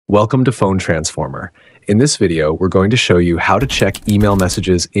Welcome to Phone Transformer. In this video, we're going to show you how to check email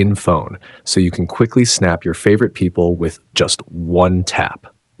messages in Phone so you can quickly snap your favorite people with just one tap.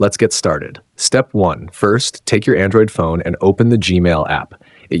 Let's get started. Step 1. First, take your Android phone and open the Gmail app.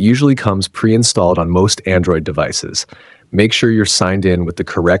 It usually comes pre-installed on most Android devices. Make sure you're signed in with the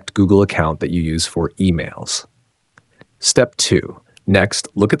correct Google account that you use for emails. Step 2. Next,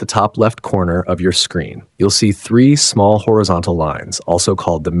 look at the top left corner of your screen. You'll see 3 small horizontal lines, also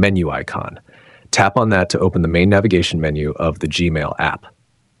called the menu icon. Tap on that to open the main navigation menu of the Gmail app.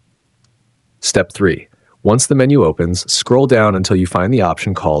 Step 3. Once the menu opens, scroll down until you find the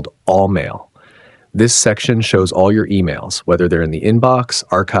option called All Mail. This section shows all your emails, whether they're in the inbox,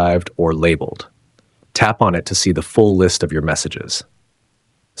 archived, or labeled. Tap on it to see the full list of your messages.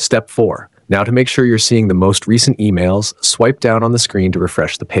 Step 4. Now to make sure you're seeing the most recent emails, swipe down on the screen to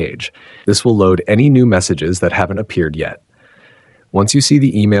refresh the page. This will load any new messages that haven't appeared yet. Once you see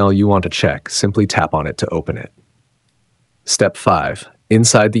the email you want to check, simply tap on it to open it. Step 5.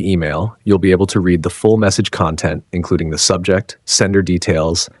 Inside the email, you'll be able to read the full message content, including the subject, sender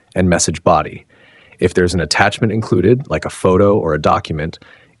details, and message body. If there's an attachment included, like a photo or a document,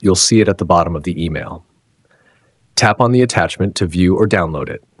 you'll see it at the bottom of the email. Tap on the attachment to view or download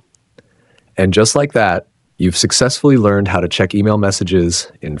it. And just like that, you've successfully learned how to check email messages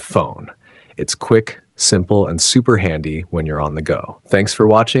in Phone. It's quick, simple, and super handy when you're on the go. Thanks for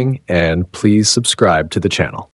watching, and please subscribe to the channel.